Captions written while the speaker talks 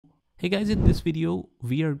Hey guys, in this video,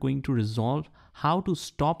 we are going to resolve how to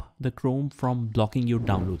stop the Chrome from blocking your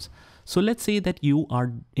downloads. So let's say that you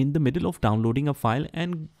are in the middle of downloading a file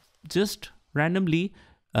and just randomly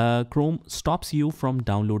Chrome stops you from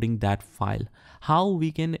downloading that file. How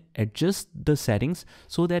we can adjust the settings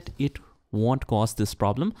so that it won't cause this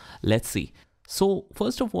problem? Let's see. So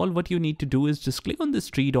first of all, what you need to do is just click on this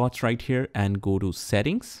three dots right here and go to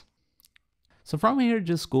settings. So from here,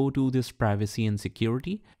 just go to this privacy and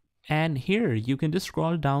security. And here you can just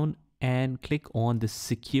scroll down and click on the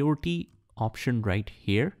security option right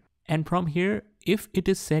here. And from here, if it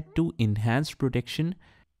is set to enhanced protection,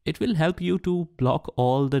 it will help you to block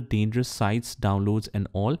all the dangerous sites, downloads and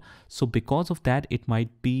all. So because of that, it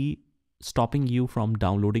might be stopping you from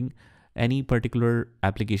downloading any particular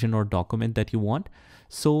application or document that you want.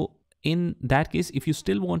 So in that case, if you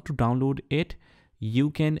still want to download it,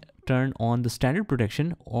 you can turn on the standard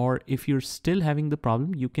protection, or if you're still having the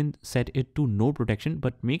problem, you can set it to no protection,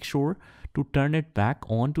 but make sure to turn it back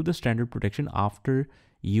on to the standard protection after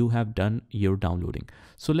you have done your downloading.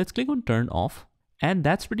 So let's click on turn off, and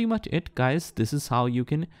that's pretty much it, guys. This is how you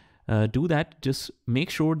can do that. Just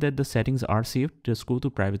make sure that the settings are saved. Just go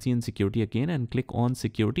to privacy and security again and click on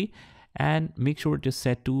security and make sure it is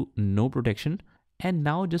set to no protection. And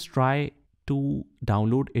now just try to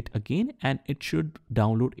download it again, and it should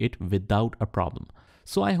download it without a problem.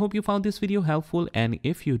 So I hope you found this video helpful, and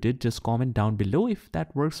if you did, just comment down below if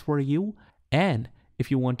that works for you. And if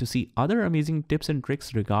you want to see other amazing tips and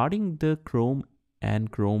tricks regarding the Chrome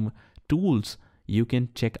and Chrome tools, you can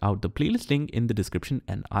check out the playlist link in the description,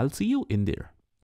 and I'll see you in there.